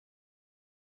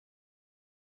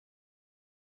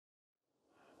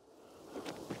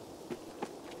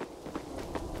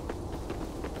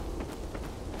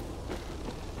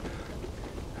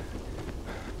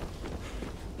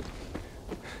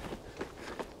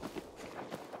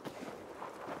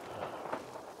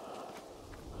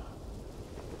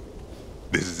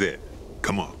This is it.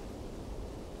 Come on.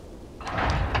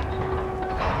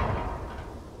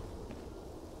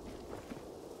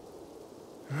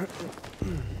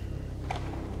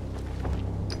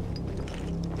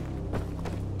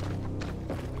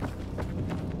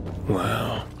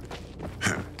 Wow.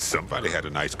 Somebody had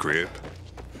a nice crib.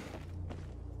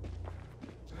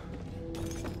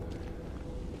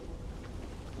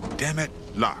 Damn it,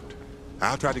 locked.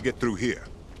 I'll try to get through here.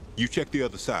 You check the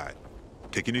other side.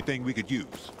 Take anything we could use.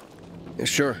 Yeah,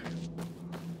 sure.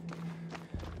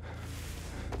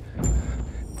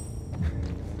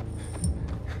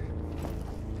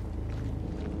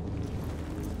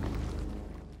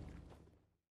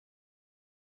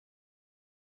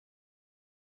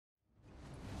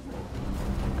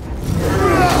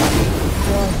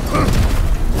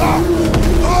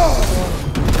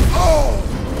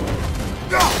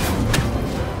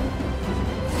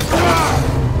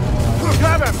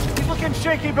 Grab him! He's looking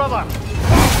shaky, brother!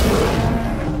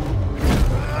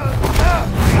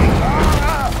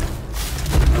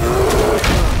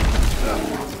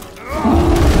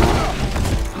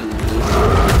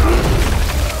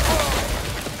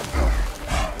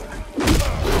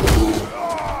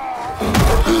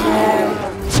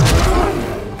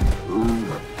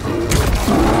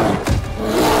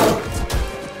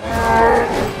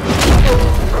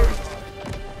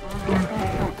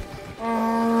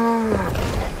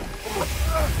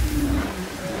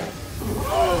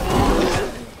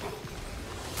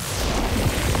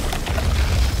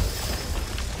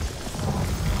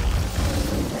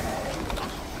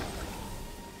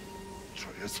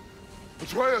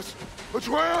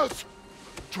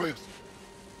 Atreus!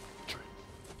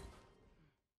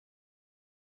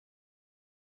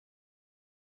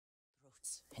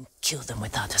 And kill them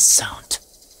without a sound.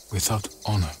 Without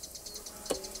honor,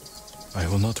 I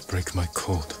will not break my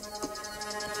code.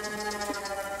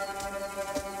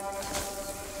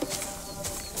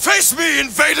 Face me,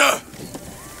 invader!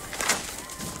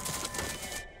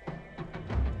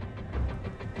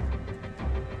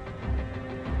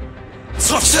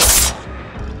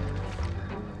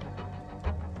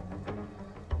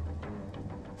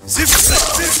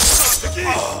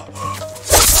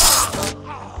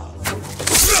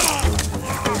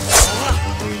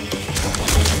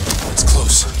 It's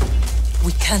close.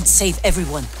 We can't save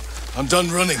everyone. I'm done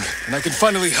running, and I can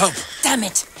finally help. Damn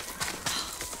it!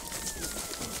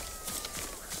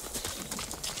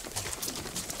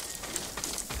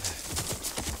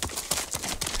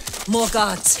 More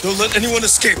guards. Don't let anyone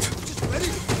escape.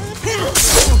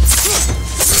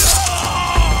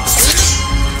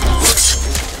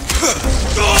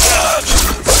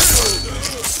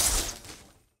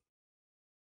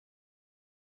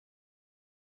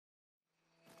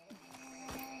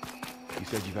 You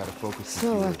said you've had a focus since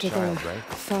So you were a after child, the right?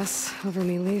 fuss over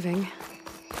me leaving,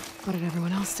 what did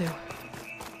everyone else do?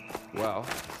 Well,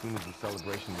 as soon as the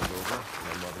celebration was over,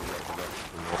 my mother resurrected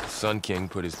from the Sun King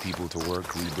put his people to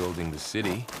work rebuilding the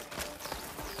city.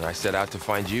 And I set out to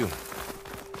find you.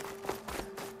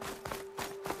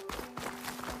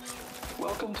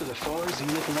 Welcome to the Thor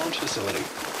Zenith launch facility.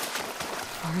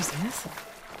 Thor Zenith?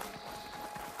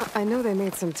 I know they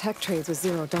made some tech trades with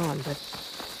Zero Dawn, but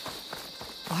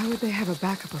why would they have a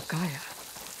backup of Gaia?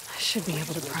 I should be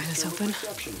able to pry this open.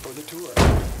 For the tour.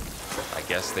 I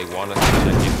guess they want us to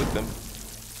check in with them.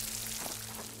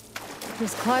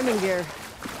 There's climbing gear.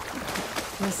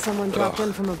 Unless someone dropped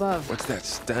in from above. What's that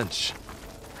stench?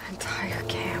 Entire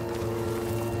camp.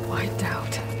 Wiped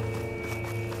out.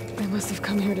 They must have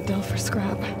come here to delve for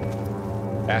scrap.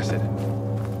 Acid.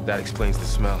 That explains the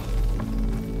smell.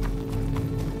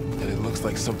 And it looks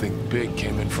like something big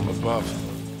came in from above.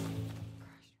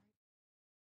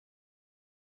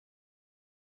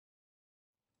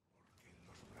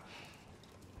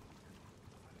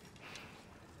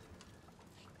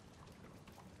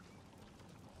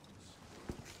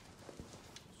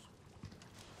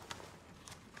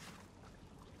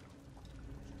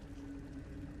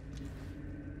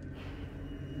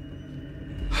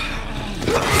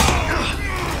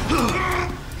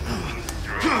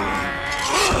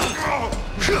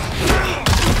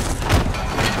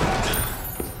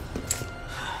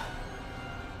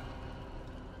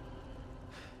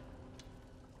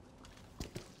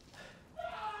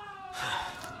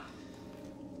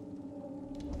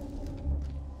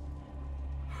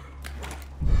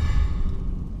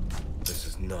 This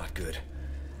is not good.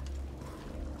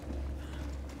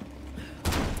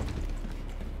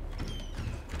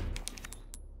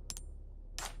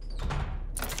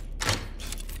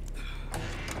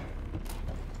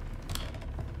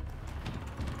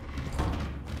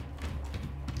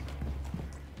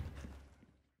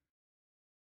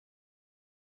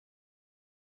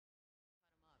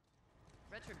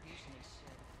 Retribution is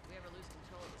shit. If we ever lose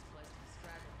control of this place with the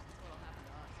stragglers, that's what'll happen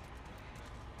to us.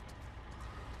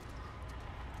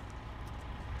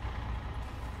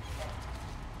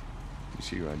 You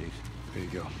see your IDs. There you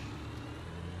go.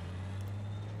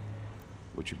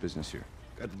 What's your business here?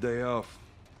 Got the day off.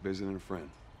 Visiting a friend.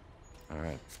 All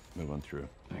right, move on through.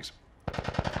 Thanks.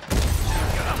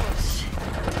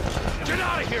 Get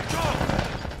out of here, go!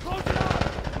 Close it up!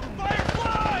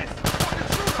 Fireflies! Fucking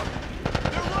shoot them!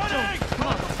 They're running! Come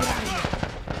on, let's get out of here.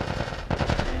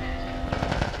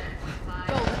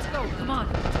 Go, let's go, come on.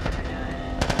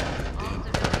 All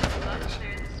civilians must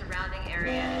clear the surrounding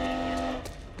area immediately.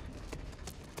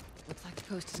 Looks like the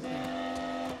coast is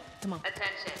clear. Come on.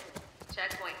 Attention.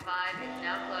 Checkpoint 5 is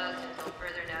now closed until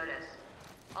further notice.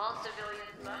 All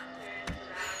civilians must clear the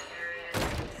surrounding area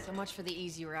immediately. So much for the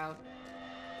easy route.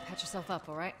 Patch yourself up,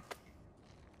 all right?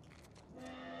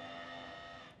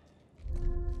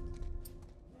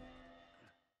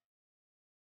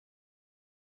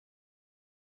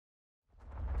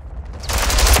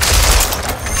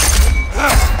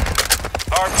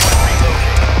 Hardpoint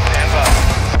relocated. Stand by.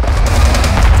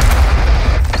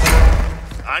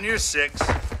 On your 6.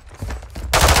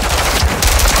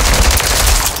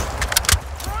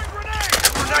 Throwing grenade!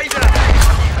 Grenade out!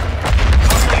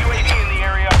 UAV in the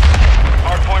area.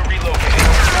 Hardpoint relocated.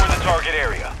 Secure the target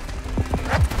area.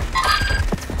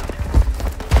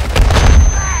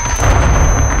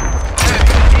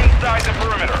 Enemy inside the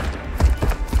perimeter.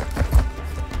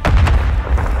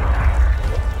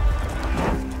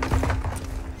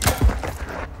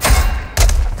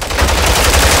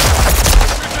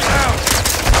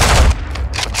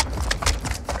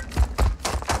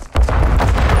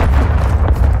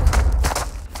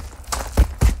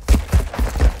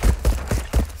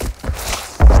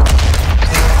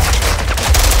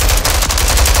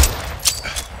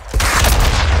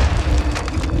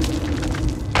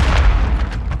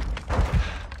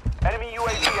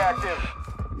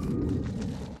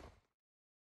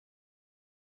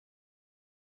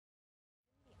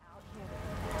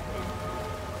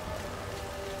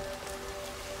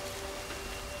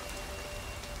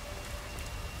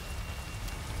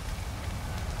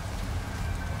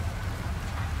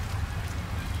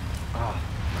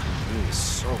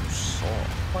 So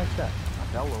soft. What's that? A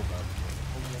bellow bug.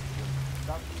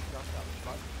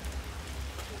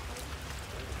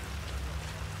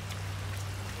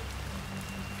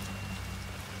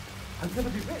 I'm gonna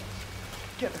be rich.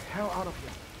 Get the hell out of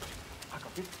here. I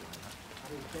got this guy.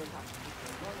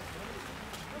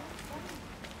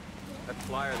 That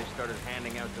flyer they started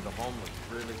handing out to the homeless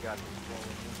really got me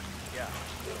going. Yeah.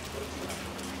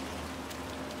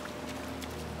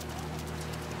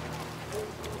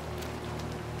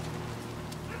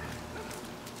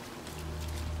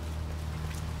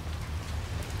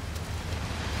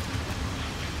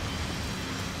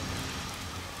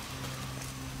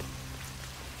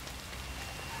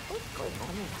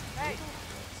 Hey!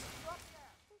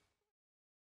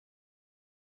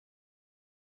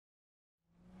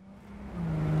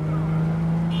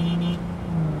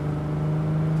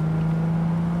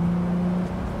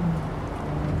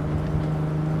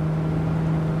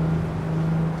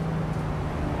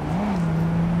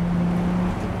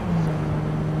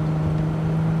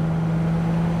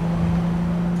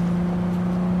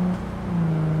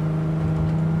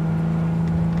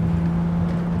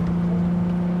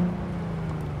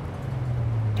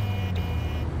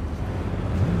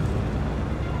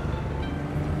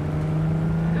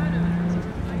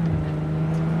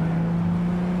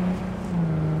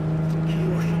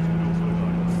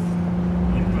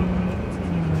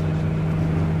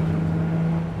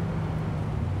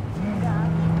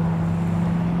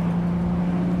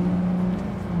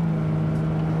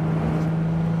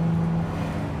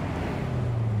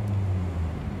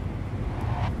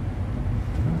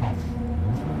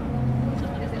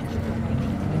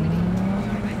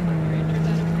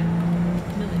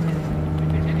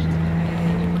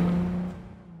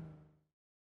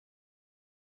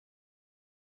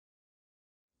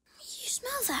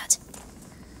 Smell that?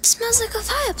 It smells like a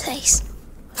fireplace.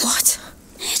 What?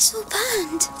 It's all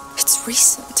burned. It's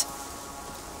recent.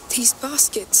 These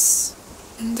baskets,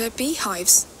 they're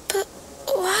beehives. But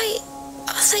why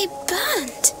are they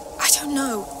burned? I don't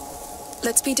know.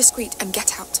 Let's be discreet and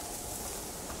get out.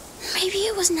 Maybe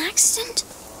it was an accident?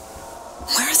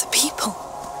 Where are the people?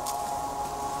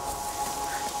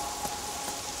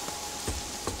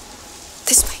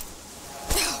 This way.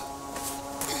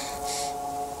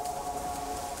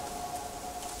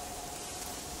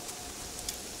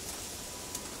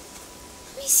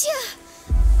 Monsieur!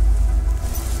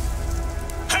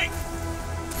 Hey!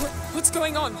 What's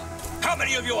going on? How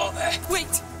many of you are there?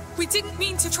 Wait! We didn't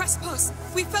mean to trespass.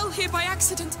 We fell here by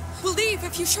accident. We'll leave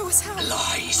if you show us how.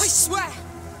 Lies! I swear!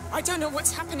 I don't know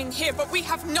what's happening here, but we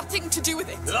have nothing to do with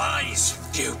it. Lies!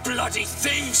 You bloody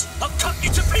thieves! I'll cut you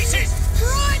to pieces!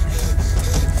 Run!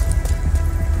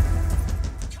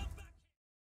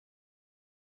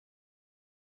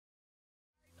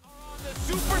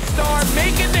 Superstar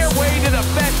making their way to the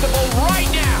festival right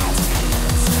now.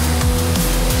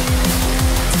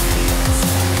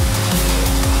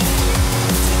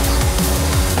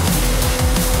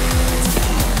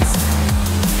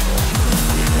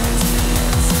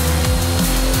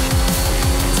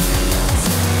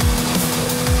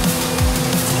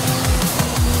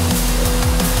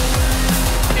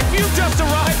 If you just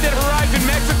arrived at Horizon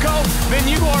Mexico, then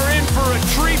you are in for a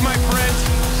treat, my friends.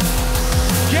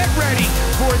 Get ready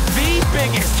for the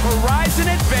biggest Horizon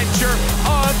adventure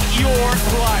of your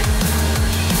life.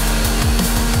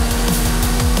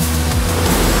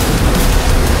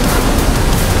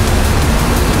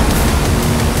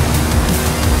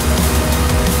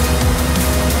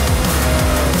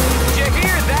 Did you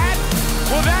hear that?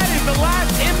 Well, that is the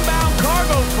last inbound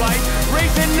cargo flight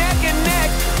racing neck and neck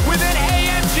with an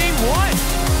AMG-1.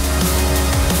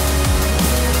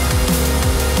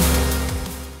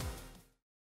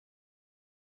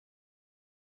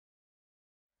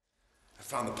 I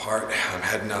found the part. I'm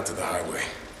heading out to the highway.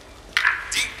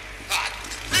 Deep hot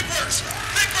Reapers!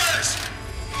 Reapers!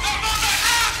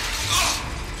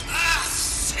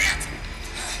 Shit!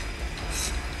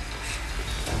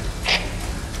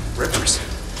 Rippers.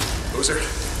 Loser.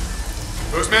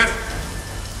 Boozman.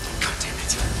 God damn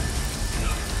it.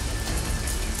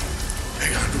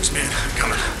 Hang on, Boozman. I'm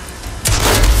coming.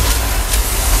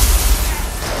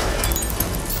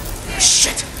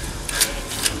 Shit.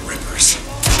 Rippers.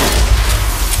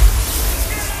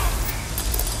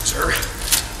 Sir,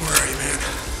 where are you, man?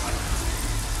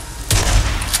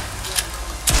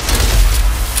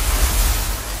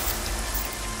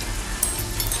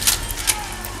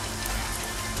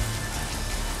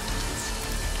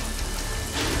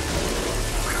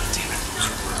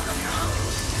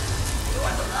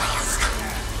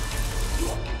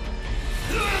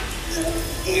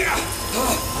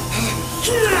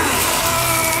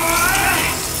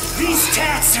 These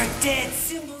tats are dead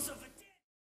symbols of a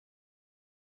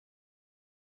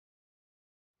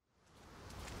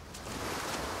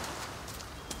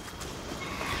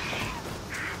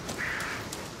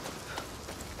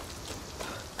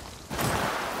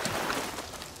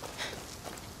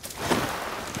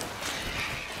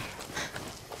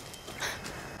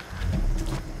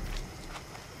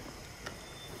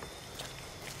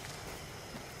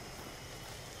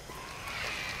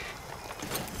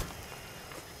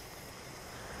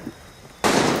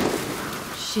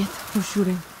Shit, who's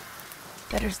shooting?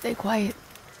 Better stay quiet.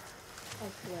 I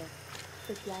swear,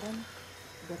 the Garen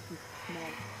doesn't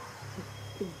smell. It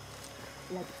stinks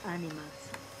like animals.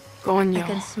 Coño, I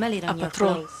can smell it on a your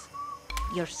patrol. clothes,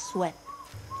 your sweat.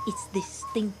 It's the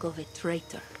stink of a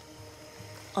traitor.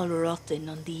 All rotten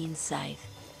on the inside.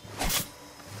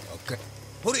 Okay.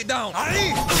 Put it down!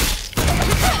 Ali!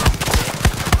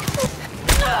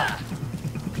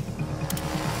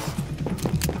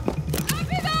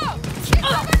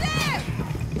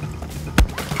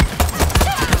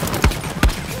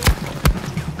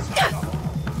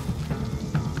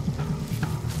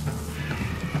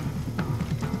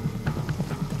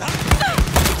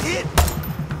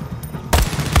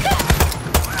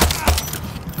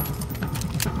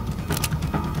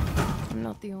 I'm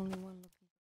not the only one.